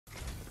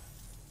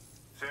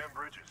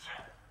Bridges.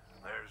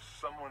 There's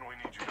someone we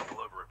need you to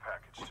deliver a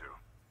package to.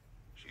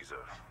 She's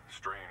a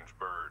strange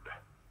bird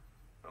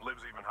that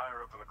lives even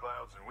higher up in the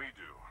clouds than we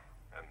do.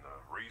 And the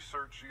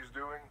research she's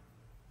doing,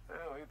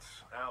 well,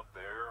 it's out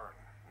there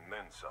and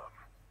then some.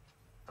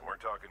 And we're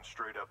talking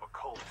straight up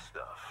occult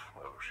stuff,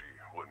 though she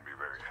wouldn't be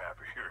very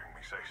happy hearing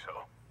me say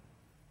so.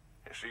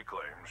 And she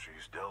claims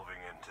she's delving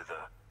into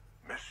the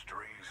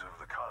mysteries of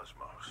the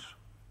cosmos.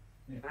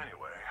 Yeah.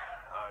 Anyway,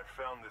 I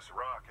found this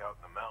rock out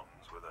in the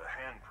mountains with a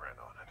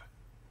handprint on it.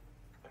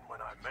 And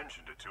when I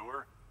mentioned it to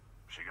her,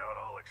 she got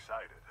all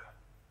excited.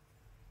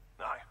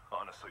 I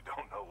honestly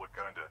don't know what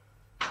kind of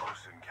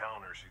close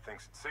encounter she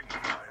thinks it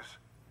signifies.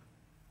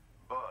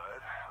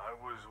 But I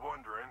was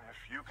wondering if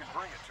you could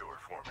bring it to her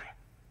for me.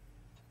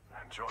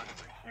 And joining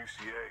the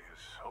UCA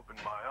has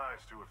opened my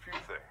eyes to a few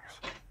things.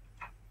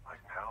 Like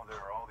how there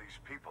are all these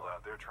people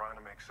out there trying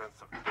to make sense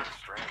of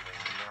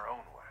Stranding in their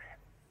own way.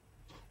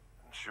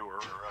 And sure,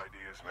 her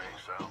ideas may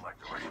sound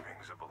like the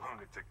ravings of a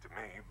lunatic to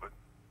me, but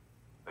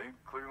they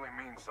clearly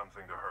mean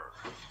something to her.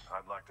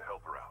 I'd like to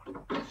help her out.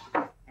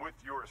 With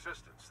your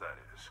assistance, that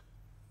is.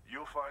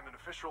 You'll find an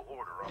official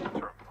order on the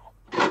terminal.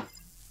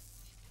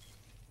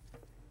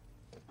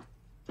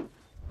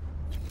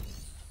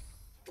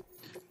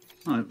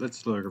 Alright,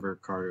 let's deliver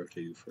cargo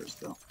to you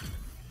first, though.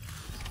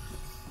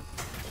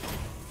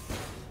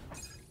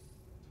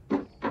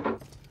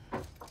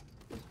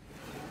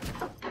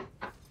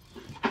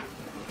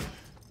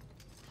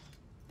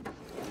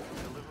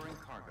 Delivering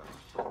cargo.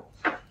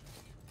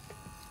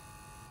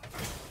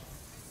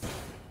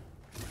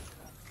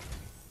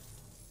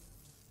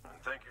 And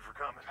thank you for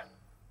coming.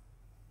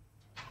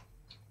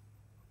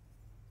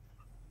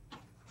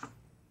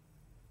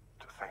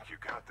 To think you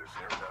got this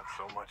here without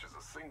so much as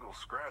a single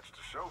scratch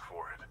to show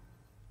for it.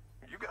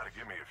 You gotta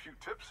give me a few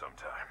tips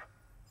sometime.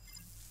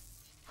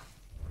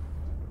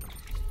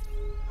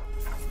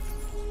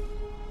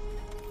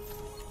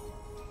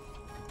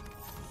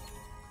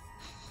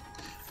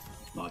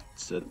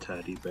 Lots of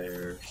teddy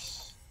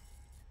bears,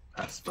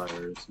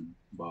 pacifiers, and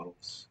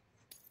bottles.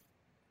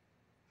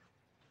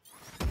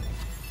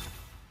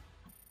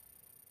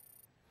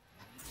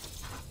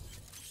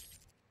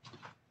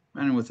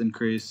 And with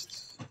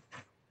increased,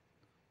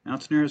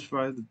 Mountaineer has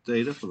provided the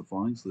data for the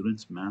following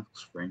students'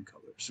 masks, frame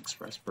colors,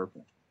 express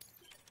purple.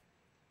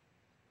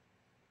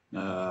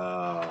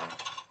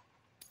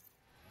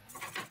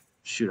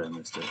 Shoot, I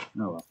missed it.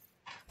 Oh well.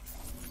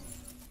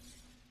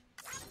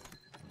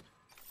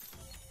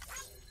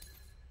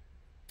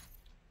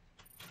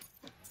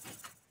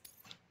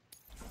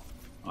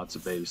 Lots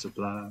of baby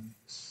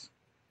supplies.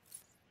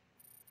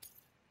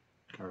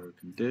 Cargo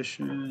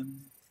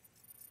condition.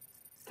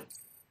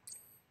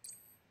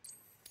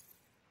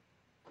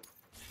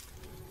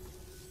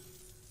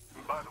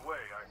 By the way,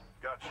 I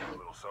got you a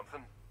little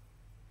something.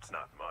 It's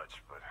not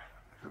much, but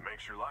if it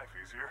makes your life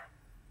easier.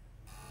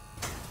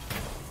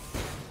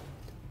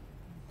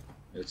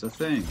 It's a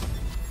thing.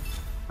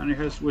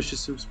 Mountaineer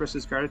wishes to express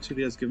his gratitude.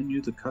 He has given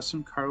you the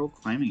custom cargo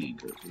climbing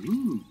anchor.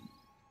 Ooh.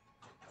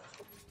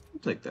 I'll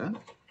take that.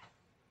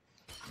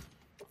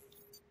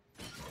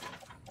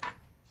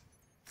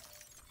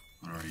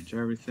 I'll arrange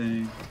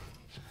everything.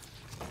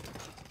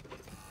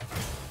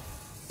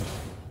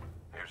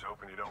 Here's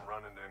hoping you don't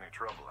run into any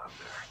trouble out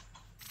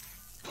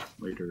there.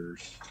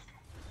 Laters.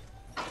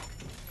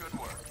 Good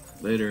work.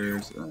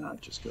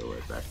 Laters. Just go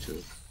right back to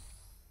it.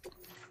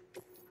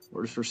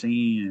 Orders for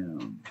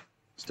Sam.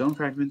 Stone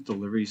fragment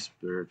delivery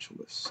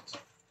spiritualist.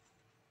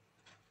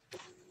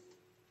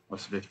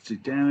 Plus 50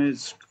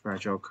 damage.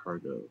 Fragile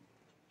cargo.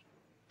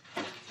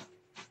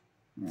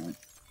 Alright.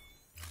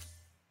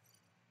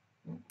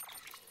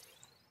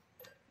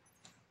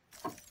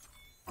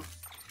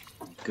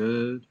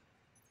 Good.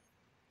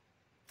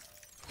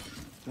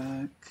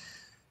 Back.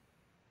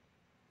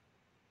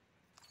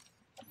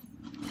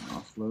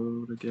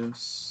 Offload, I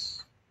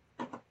guess.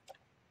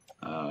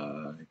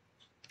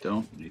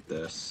 Don't need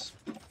this.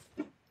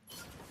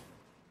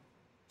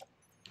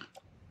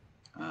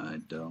 I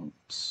don't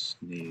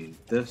need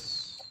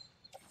this.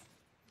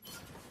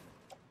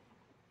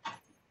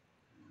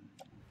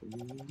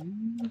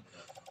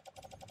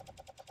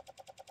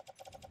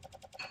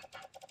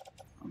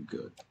 I'm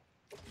good.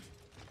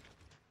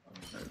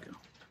 There we go.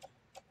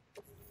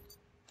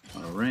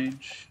 Auto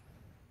range.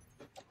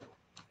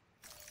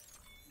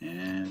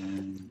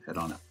 And head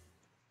on out.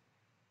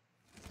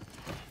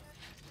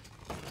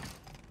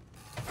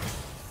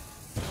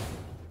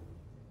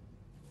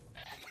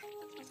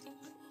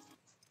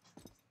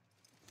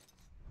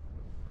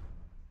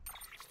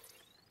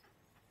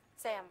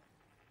 Sam,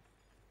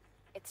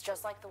 it's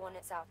just like the one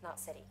at South Knot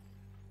City.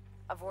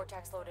 A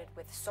vortex loaded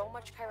with so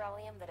much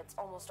chiralium that it's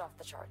almost off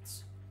the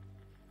charts.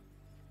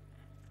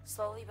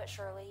 Slowly but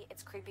surely,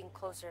 it's creeping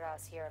closer to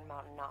us here in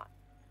Mountain Knot.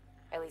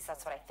 At least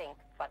that's what I think,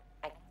 but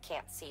I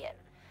can't see it.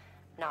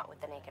 Not with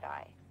the naked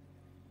eye.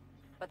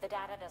 But the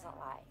data doesn't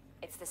lie.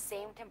 It's the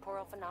same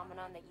temporal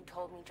phenomenon that you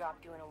told me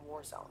dropped you in a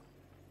war zone.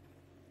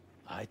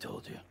 I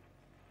told you.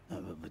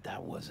 But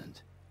that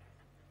wasn't.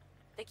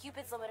 The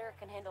Cupid's limiter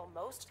can handle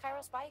most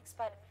chiral spikes,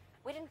 but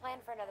We didn't plan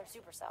for another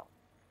supercell.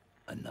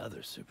 Another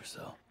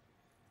supercell.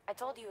 I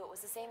told you it was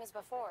the same as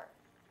before.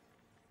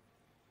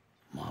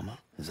 Mama,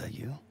 is that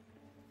you?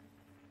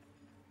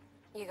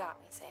 You got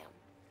me, Sam.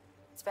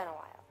 It's been a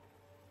while.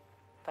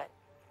 But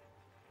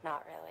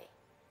not really.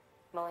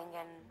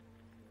 Mulligan,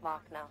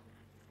 Lochner,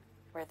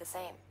 we're the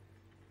same.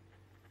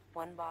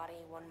 One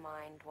body, one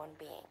mind, one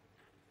being.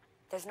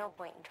 There's no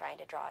point in trying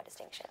to draw a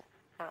distinction.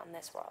 Not in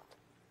this world.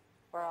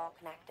 We're all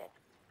connected.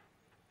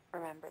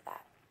 Remember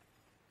that.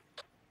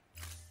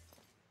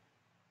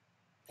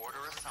 Order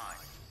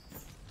assigned.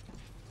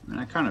 And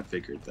I kind of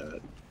figured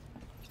that.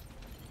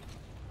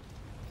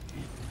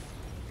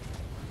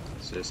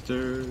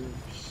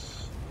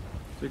 Sisters,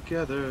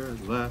 together,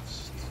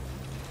 let's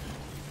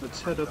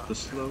head up the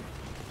slope.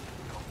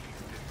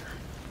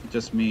 It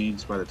just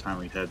means by the time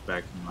we head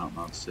back to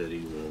Mount City,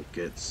 we'll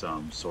get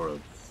some sort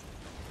of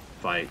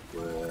fight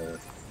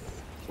with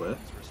Cliff,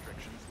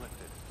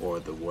 or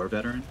the war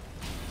veteran,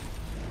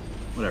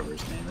 whatever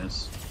his name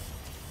is.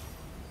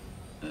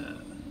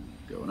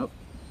 Going up.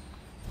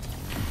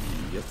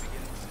 Yep.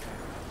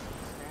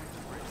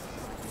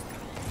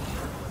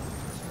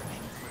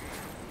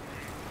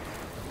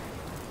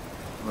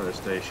 Weather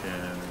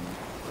station,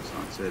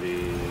 West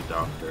City,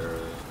 doctor.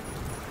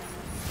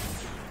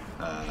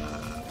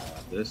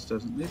 This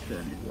doesn't lead to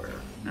anywhere.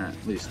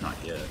 At least not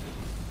yet.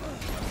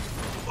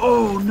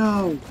 Oh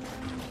no!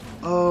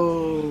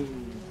 Oh,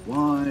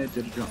 why did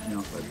it drop me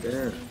off right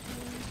there?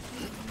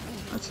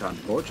 That's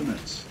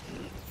unfortunate.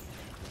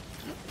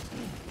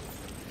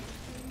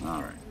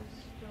 Alright.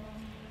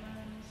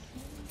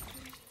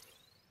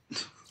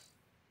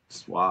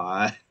 That's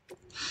why.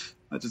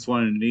 I just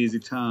wanted an easy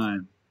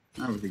time.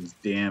 Everything's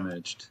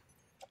damaged.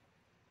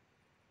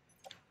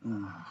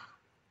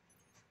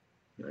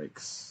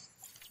 Yikes.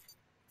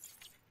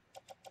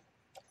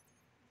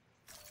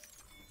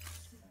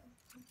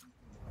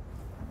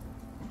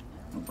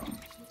 Hold on.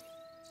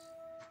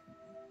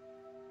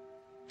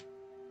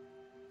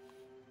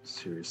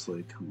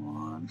 Seriously, come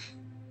on.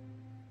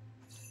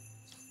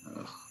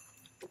 Ugh.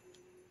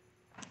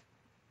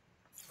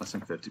 Less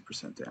than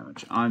 50%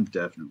 damage. I'm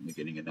definitely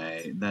getting an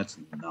A, and that's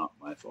not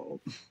my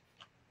fault.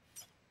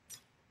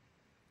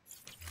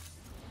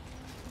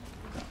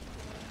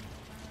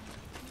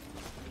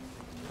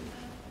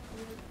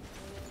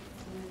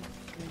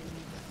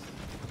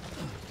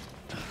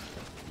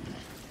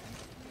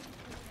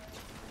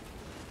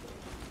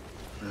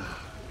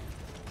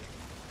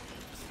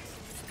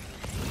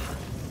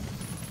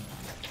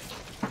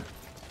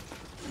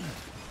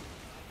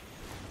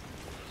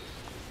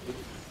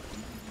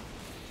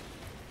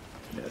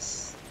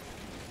 Yes.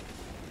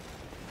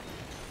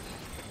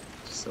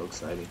 Just so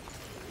exciting.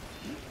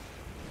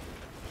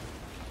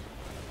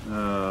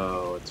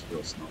 Oh, it's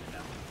real snowy now.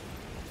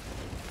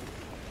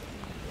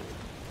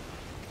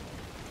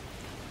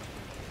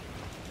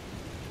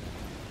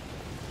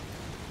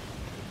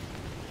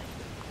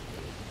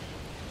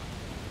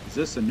 Is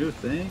this a new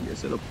thing?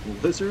 Is it a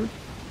blizzard?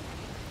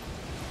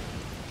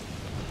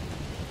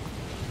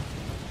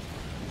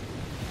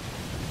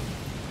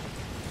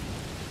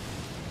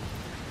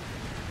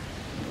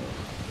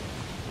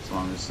 As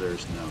long as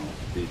there's no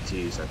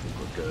BTs, I think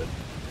we're good.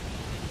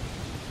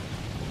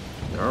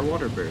 There are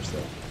water bears though.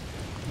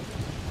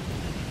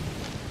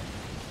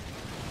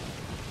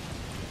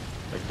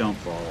 Like, don't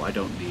fall. I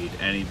don't need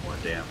any more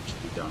damage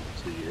to be done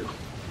to you.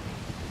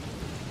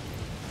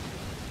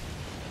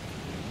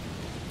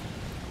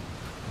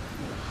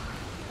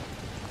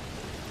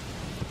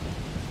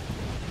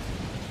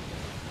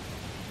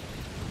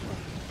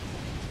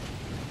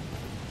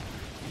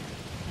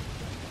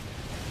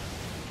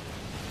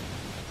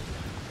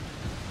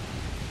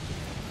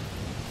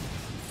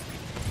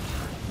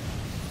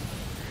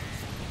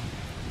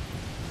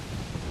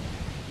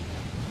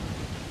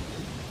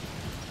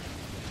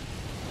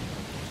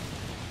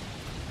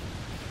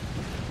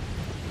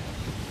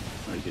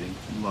 Getting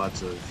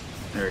lots of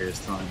areas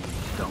telling me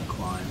don't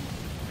climb.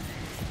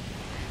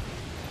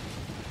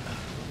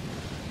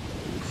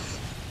 Oof.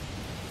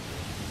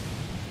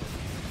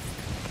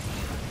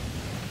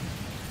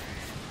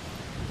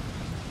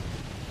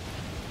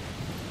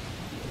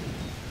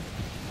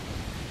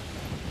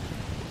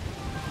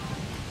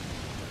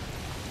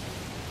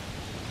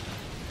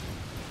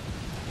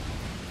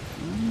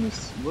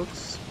 This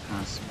looks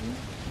passable.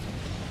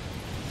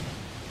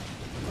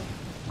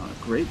 Not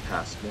a great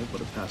passable,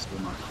 but a passable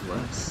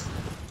nonetheless.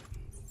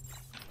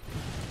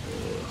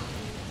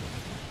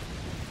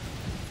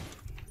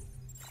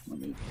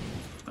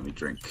 Let me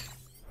drink.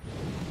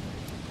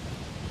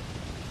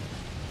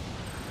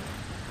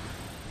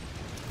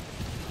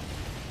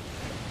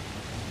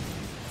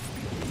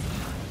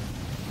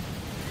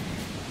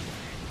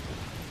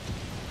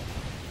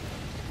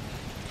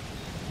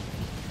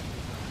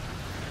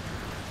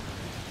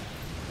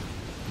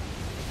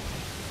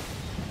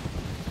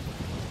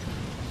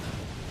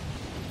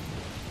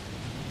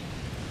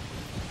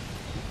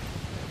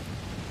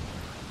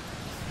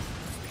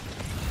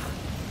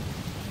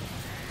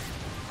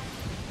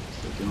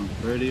 Doing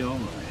pretty alright.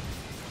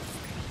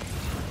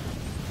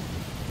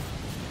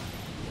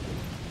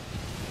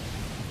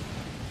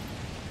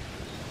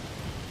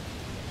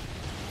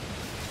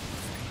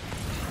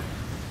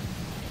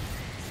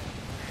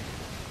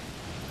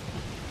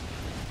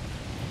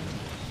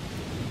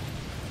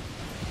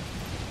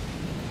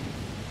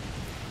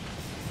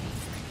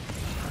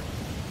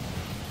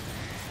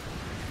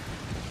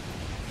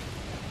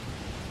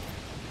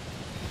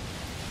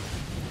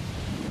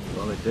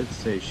 did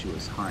say she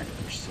was higher,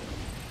 so...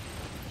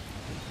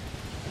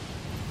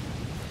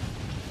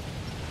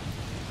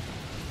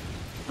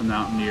 A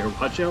Mountaineer.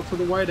 Watch out for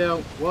the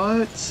whiteout.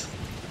 What?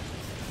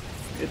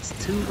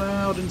 It's too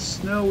loud and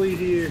snowy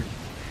here.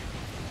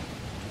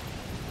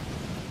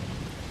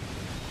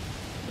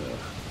 Ugh.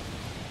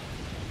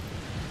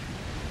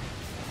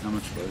 How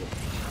much further?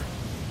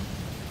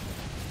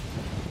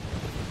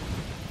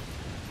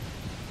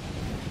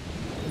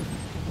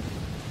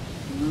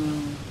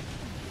 No.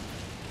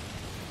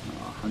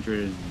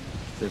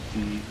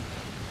 150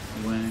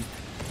 away.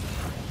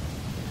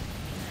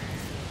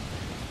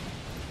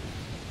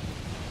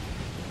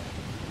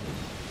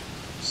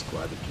 Just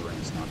glad the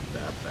terrain's not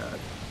that bad.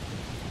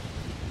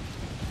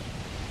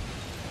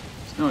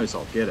 Snowy as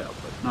all get out,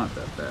 but not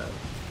that bad.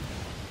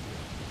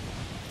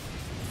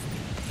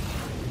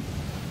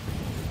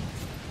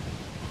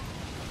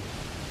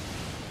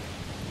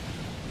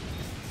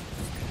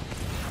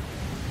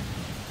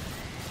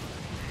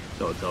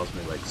 So it tells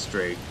me like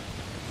straight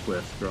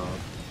cliff drop.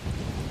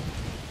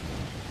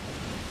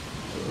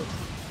 Ugh.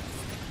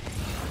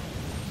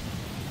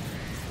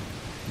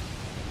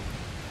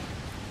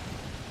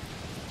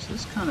 So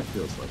this kind of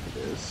feels like it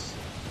is.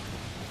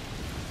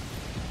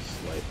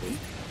 Slightly.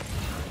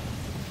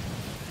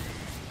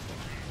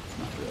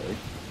 Not really.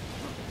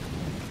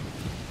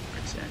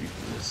 Standing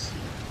for this.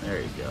 There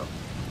you go.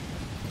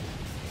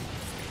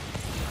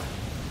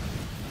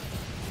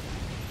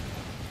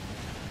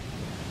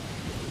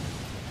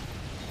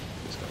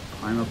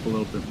 Climb up a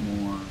little bit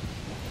more.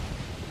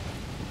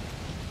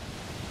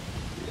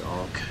 Be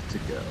all good to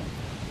go.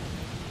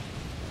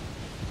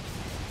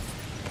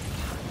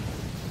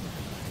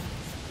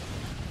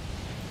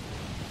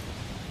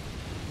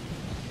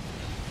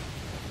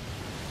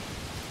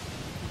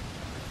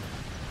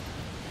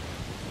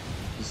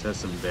 This has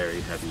some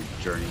very heavy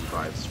journey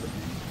vibes for me.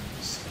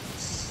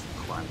 It's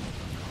climbing.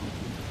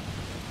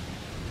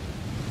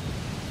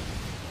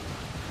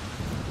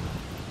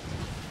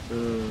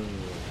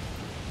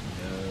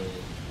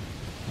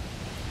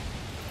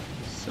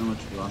 So much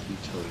rocky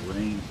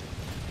terrain.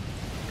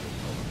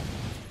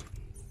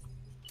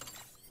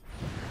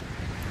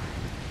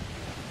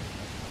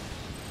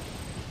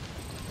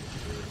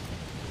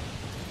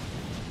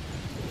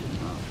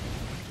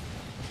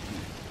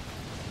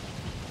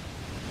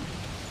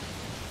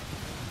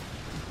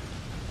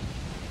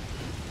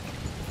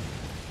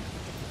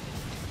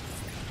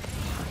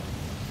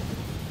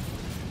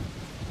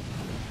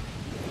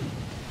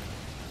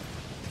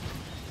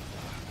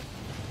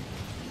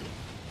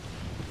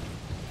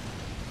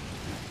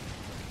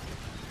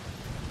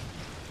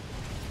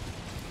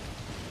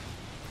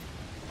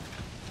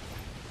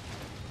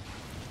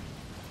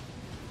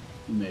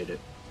 We made it.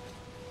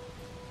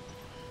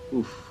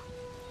 Oof.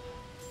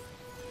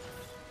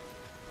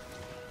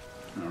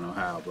 I don't know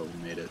how, but we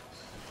made it.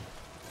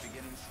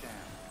 Beginning scan.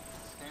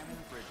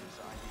 Scanning bridges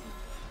ID.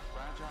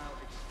 Fragile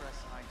Express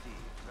ID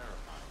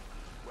verified.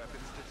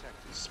 Weapons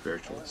detected.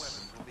 Spiritualist.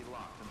 All weapons will be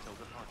locked until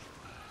departure.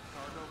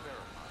 Cargo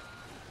verified.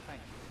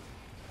 Thank you.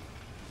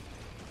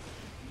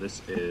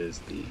 This is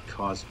the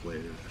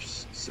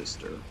cosplayer's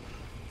sister.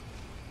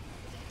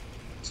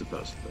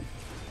 Supposedly.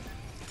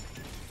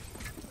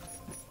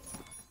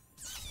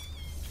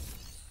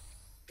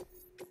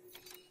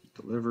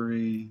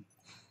 Delivery.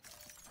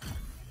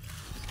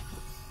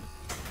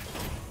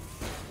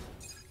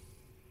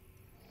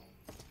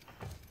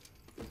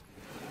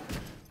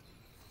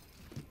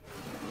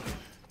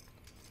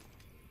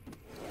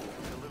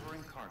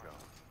 Delivering cargo.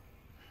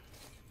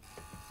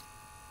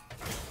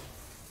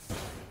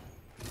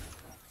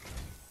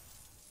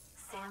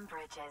 Sam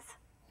Bridges,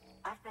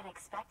 I've been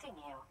expecting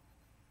you.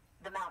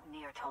 The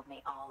Mountaineer told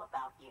me all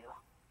about you.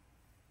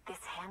 This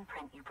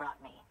handprint you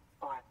brought me,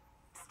 or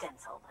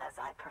stenciled, as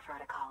I prefer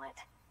to call it,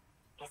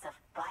 is a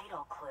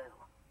vital clue.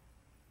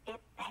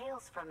 It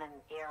hails from an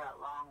era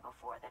long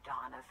before the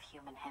dawn of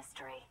human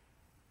history.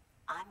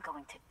 I'm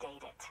going to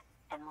date it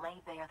and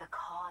lay bare the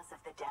cause of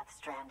the Death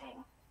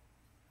Stranding.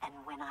 And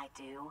when I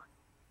do,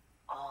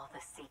 all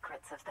the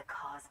secrets of the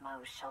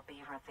cosmos shall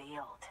be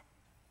revealed.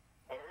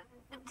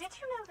 Did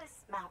you know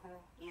this mountain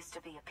used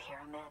to be a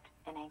pyramid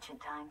in ancient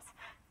times?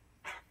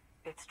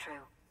 It's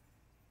true.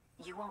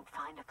 You won't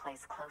find a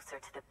place closer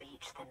to the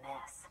beach than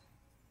this.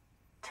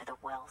 To the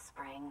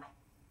wellspring,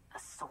 a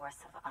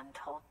source of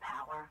untold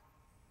power.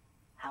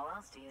 How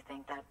else do you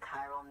think that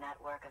chiral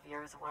network of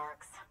yours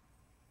works?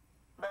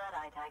 But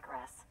I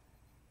digress.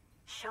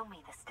 Show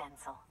me the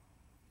stencil.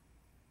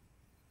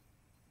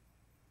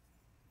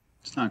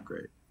 It's not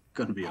great.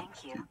 Gonna be Thank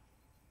honest. you.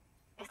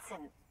 It's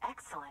in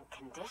excellent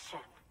condition.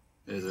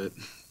 Is it?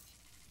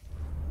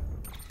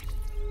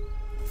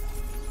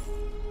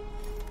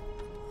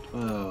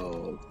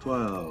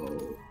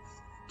 12,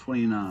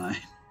 29.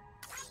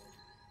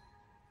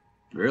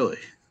 Really?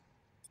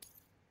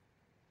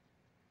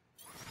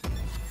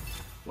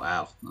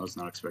 Wow, I was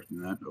not expecting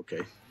that.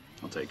 Okay,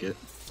 I'll take it.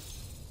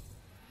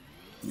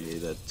 Maybe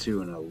that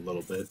 2 in a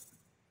little bit.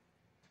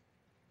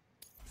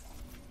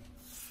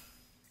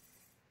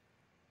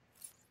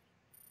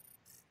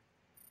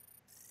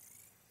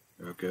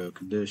 Cargo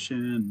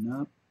condition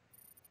up.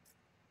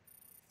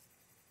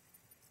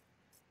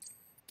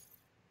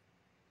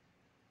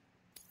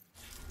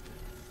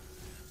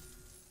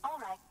 All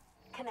right,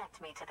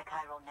 connect me to the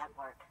chiral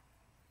network.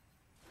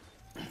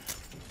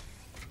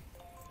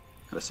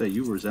 Gotta say,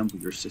 you resemble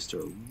your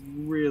sister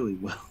really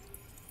well.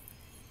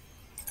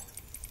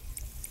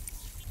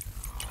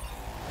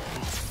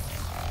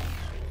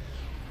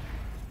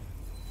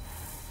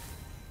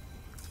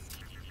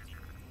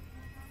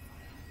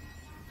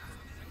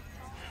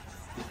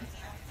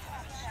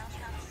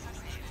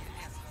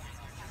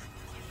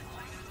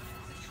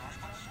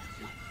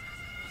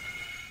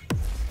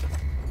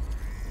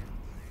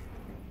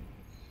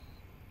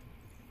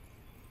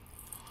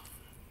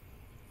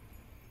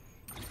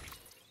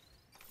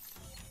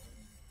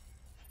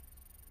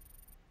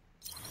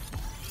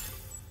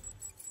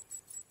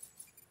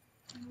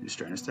 New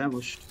strand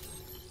established.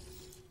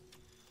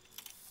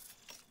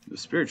 The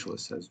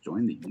Spiritualist has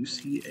joined the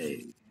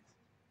UCA.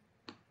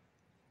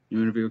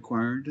 New interview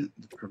acquired.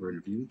 The cover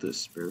interview, The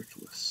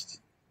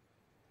Spiritualist.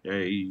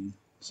 Yay.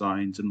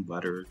 Signs and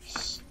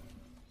letters.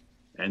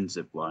 And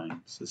zip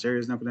lines. This area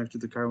is now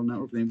connected to the chiral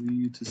network, enabling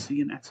you to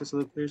see and access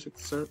other players.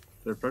 Now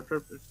I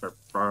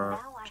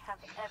have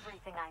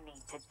everything I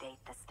need to date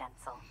the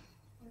stencil.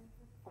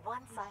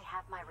 Once I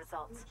have my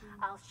results,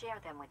 I'll share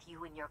them with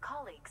you and your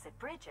colleagues at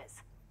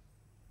Bridges.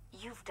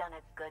 You've done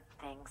a good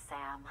thing,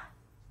 Sam.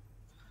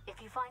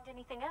 If you find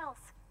anything else,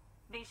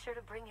 be sure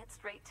to bring it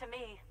straight to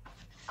me.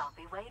 I'll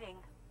be waiting.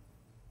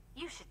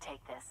 You should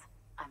take this.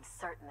 I'm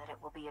certain that it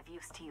will be of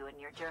use to you in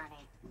your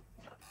journey.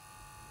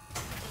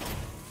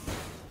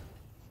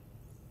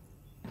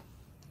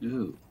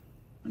 Ooh,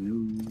 a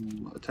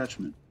new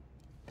attachment.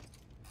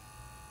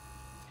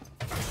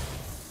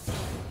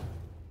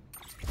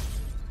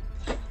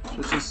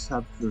 Just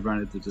have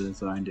provided the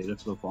design data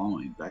for the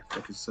following: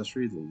 backpack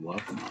accessory, the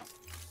love knot.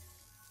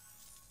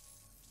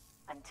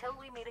 Until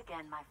we meet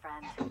again, my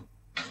friend.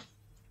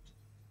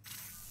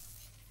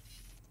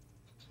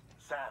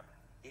 Sam,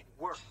 it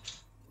worked.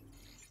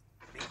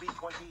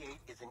 BB-28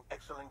 is in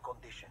excellent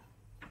condition.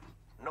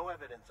 No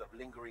evidence of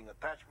lingering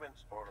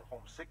attachments or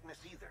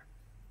homesickness either.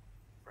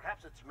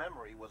 Perhaps its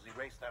memory was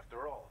erased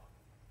after all.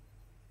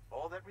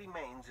 All that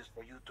remains is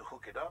for you to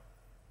hook it up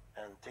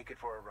and take it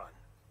for a run.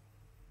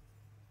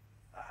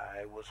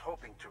 I was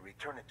hoping to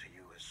return it to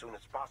you as soon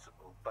as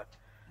possible, but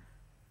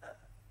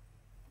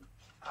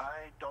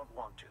I don't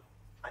want to.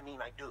 I mean,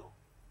 I do,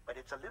 but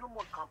it's a little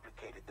more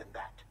complicated than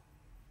that.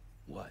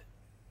 What?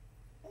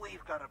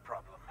 We've got a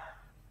problem.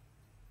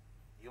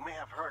 You may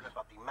have heard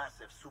about the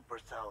massive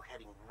supercell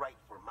heading right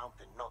for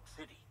Mountain Knot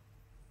City.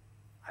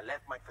 I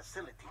left my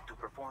facility to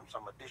perform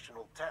some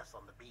additional tests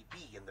on the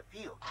BB in the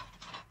field,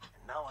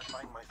 and now I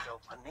find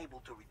myself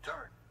unable to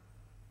return.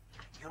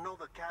 You know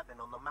the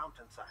cabin on the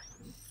mountainside,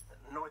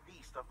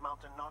 northeast of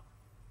Mountain Knot?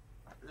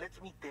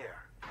 Let's meet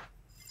there.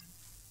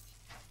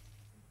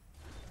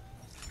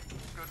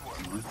 Good work.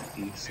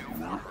 Northeast New of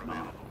order Mount Knot.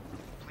 available.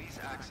 Please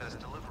access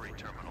delivery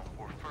terminal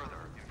for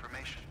further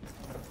information.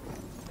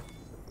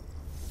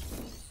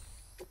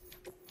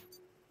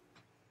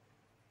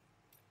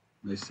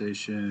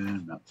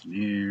 PlayStation,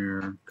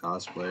 Mountaineer,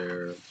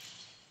 cosplayer.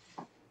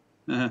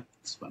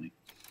 It's funny.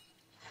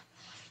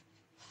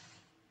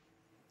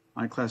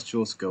 High-class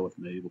jewels go with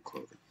medieval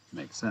clothing.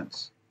 Makes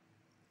sense.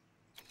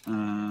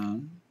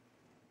 I'm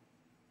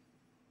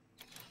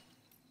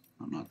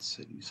not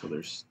city, so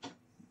there's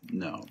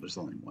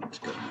only one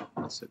to go to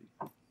Not City.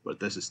 But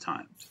this is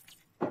timed.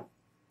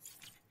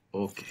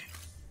 Okay.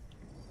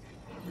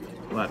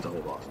 We'll have to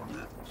hold off on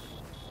that.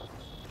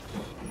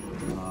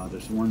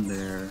 There's one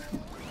there.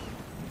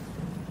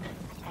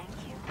 Thank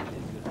you.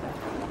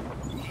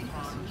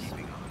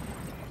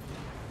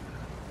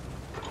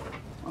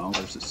 Well,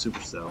 there's a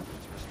supercell.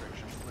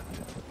 Restrictions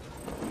lifted.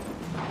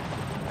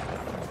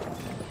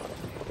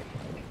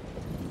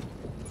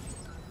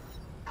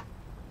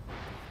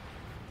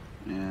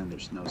 And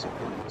there's no zip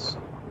lines.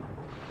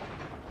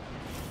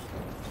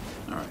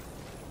 Alright.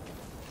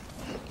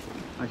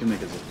 I can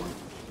make a zip line.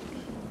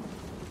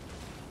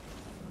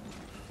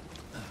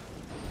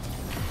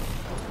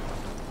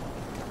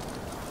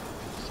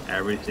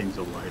 Everything's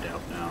a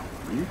whiteout now.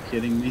 Are you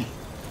kidding me?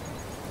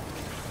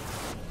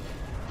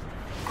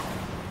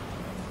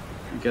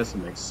 I guess it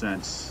makes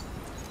sense.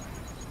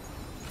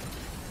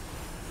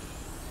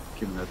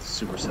 Given that the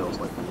supercell's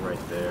like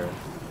right there.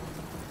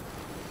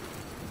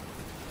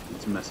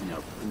 It's messing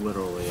up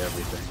literally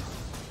everything.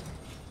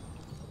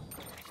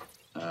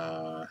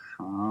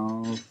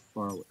 How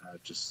far away?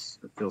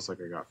 It feels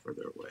like I got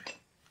further away.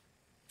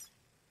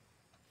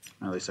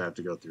 At least I have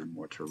to go through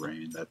more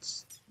terrain.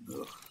 That's,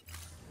 ugh.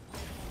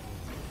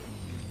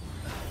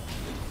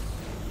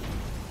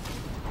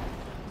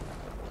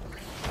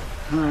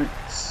 Alright,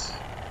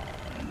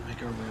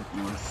 make our way up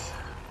north.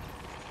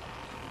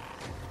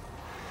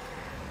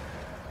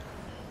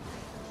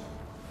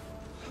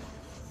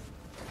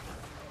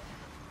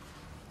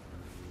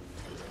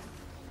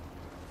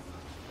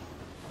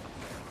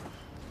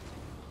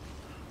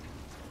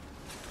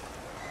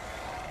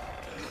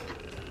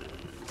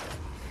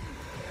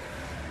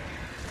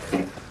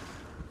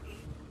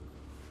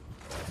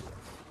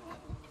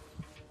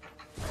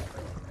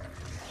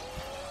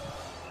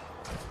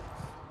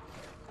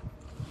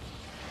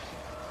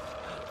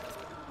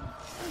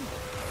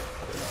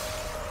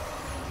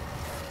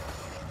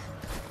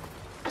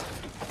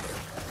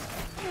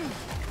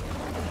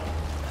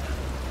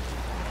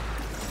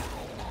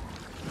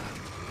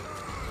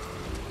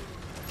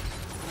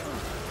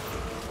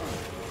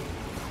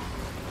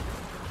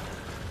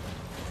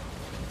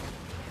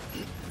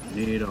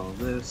 need all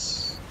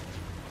this.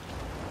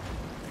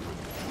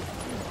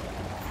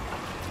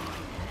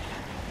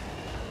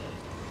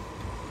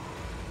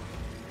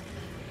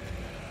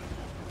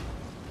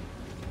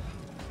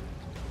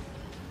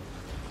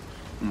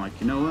 I'm like,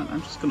 you know what?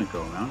 I'm just gonna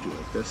go around you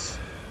like this.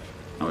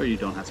 That way you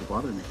don't have to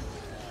bother me.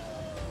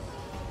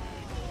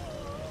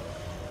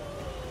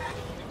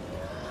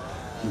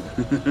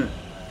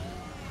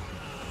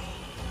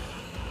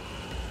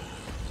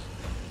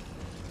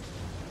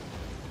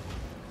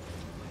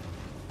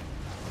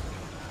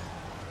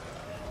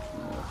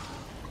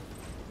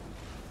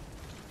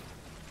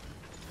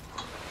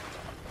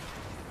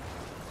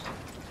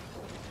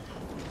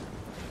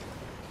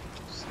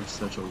 It's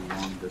such a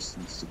long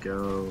distance to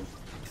go.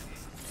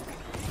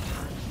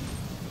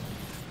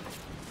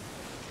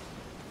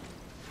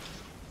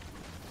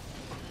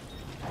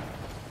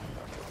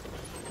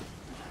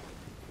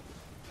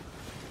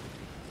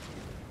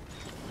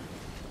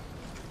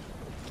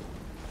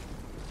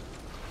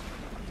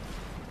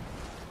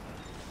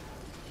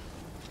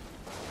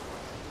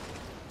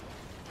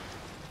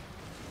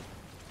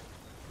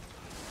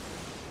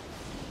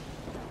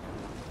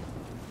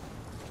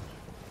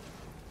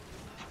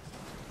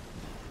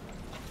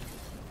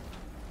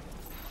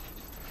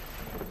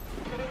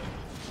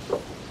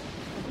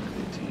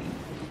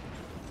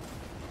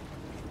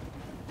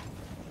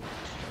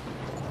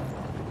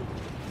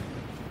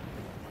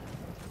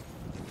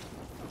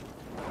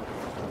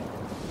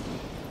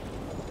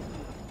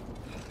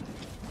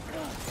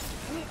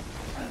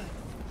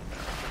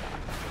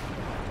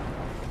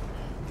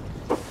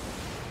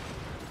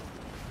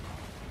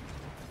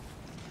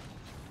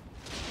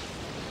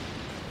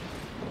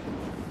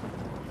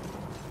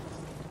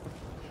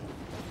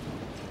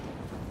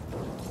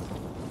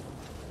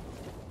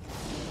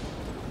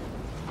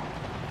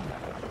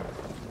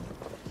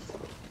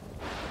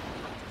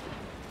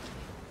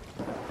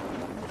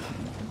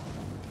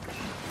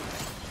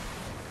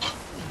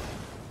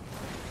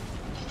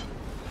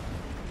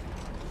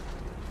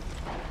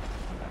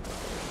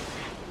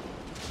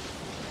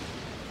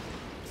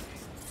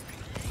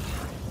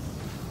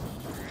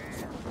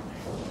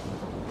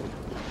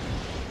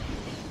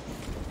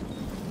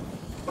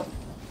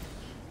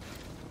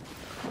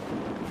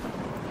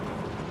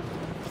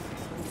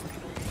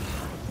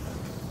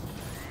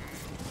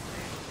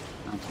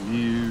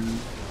 Mountaineer.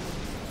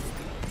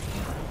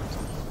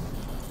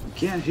 I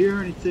can't hear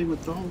anything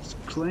with all this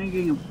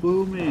clanging and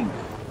booming.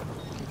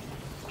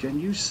 Can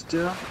you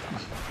stop?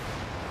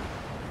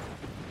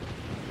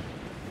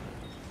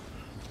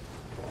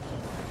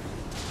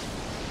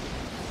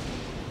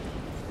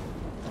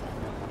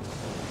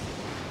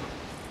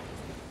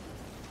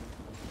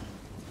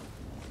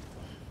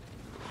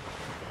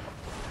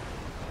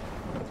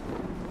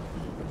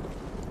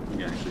 You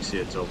can actually see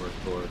it's over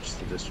towards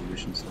the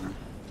distribution center.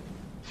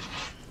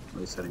 At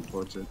least heading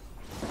towards it.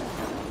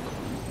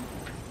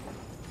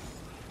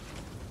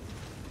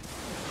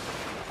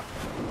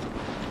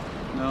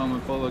 No, my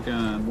bullet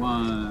gun.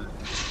 Why?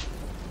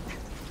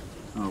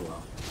 Oh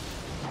well.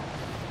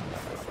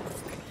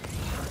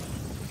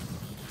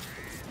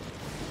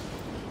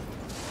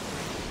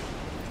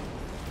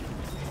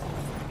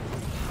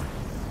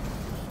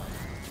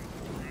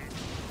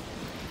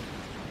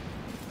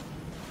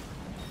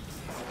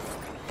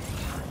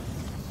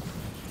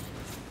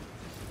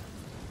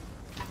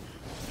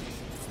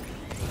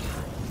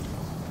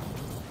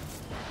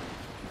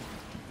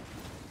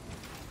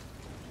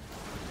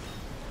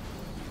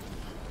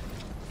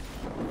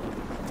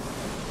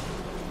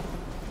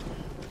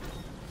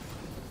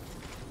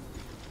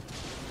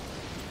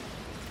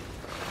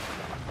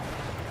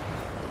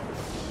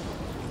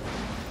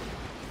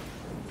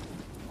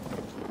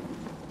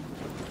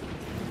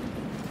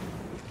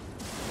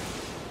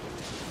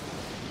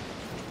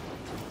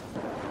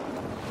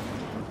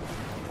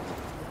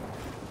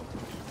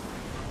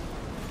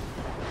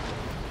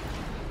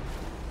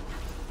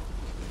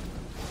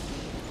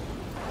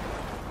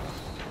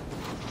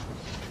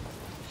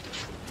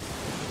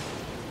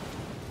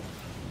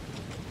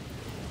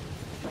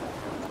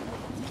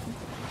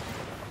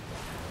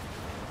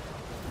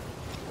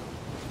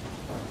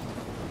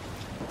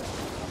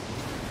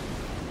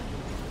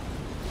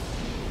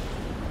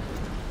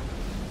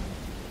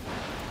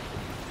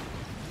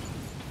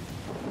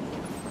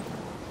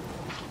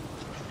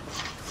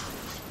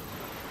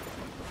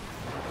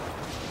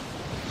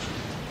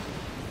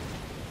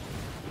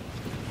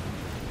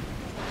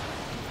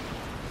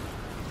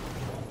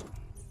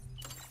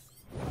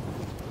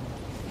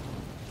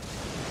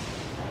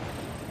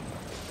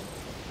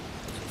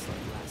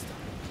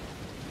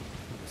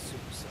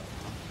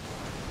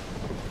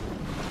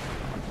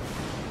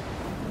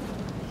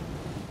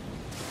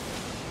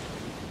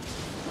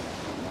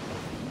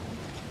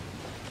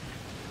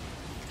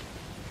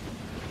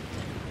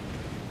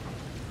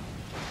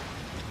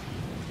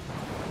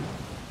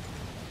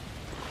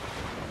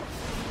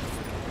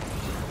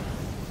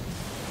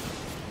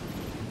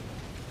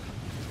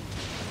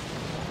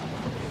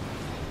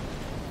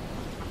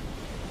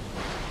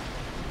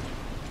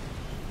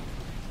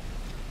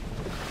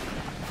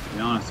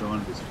 honest, I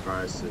wouldn't be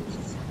surprised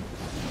if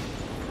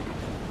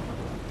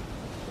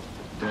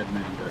dead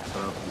man got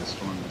cut off in the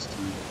storm this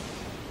time.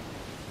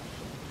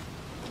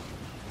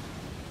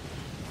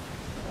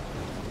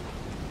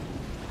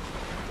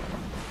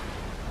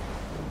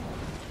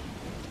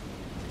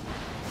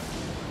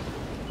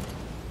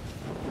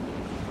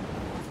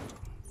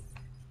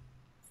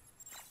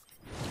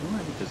 Why don't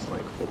I just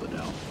like hold it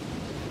out?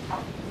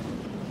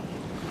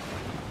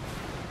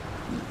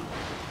 No,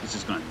 it's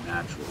just not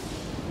natural.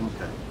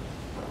 Okay.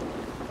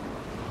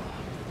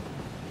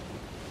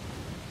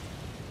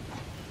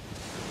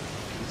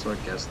 So I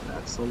guess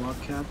that's the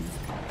log cabin.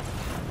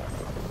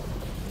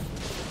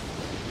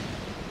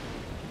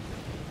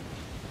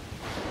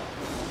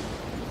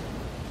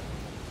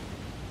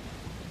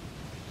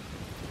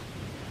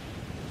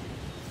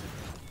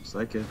 Looks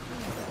like it.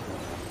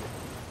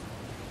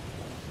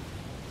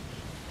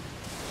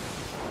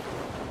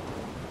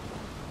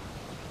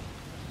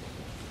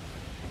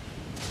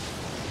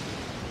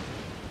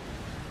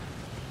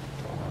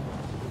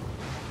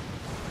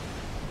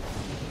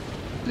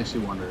 Makes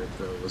you wonder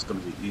if it was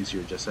going to be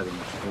easier just heading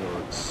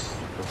towards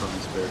the fucking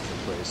spiritual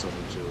place over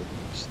to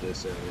just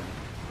this area.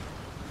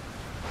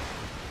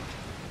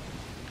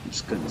 I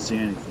just couldn't see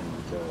anything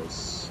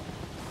because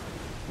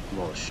of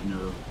all the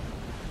snow,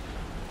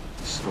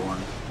 the storm.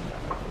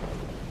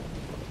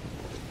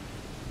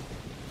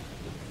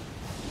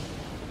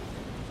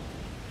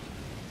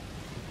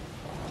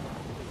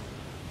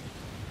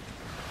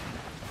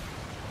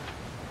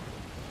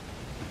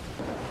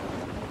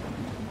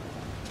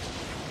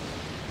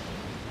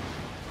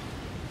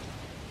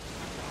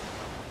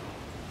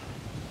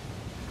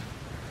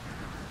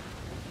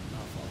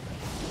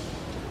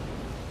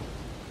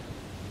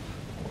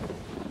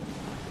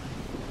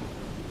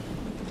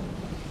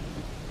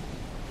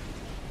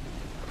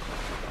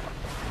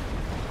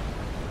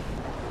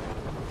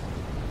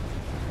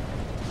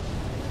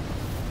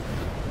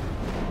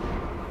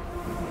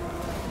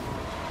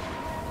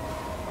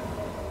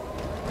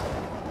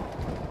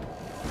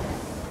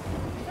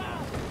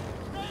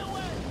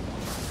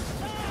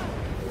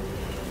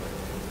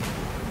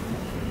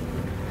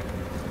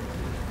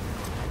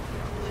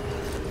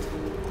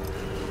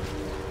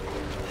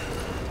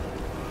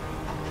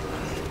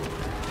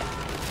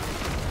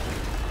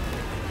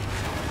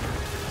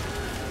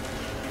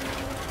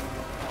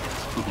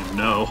 Oh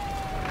no.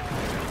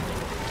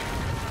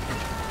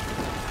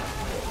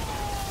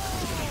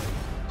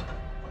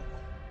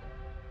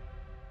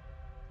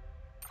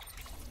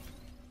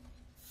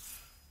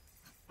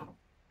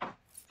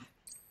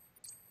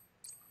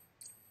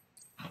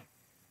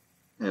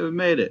 Hey, we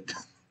made it.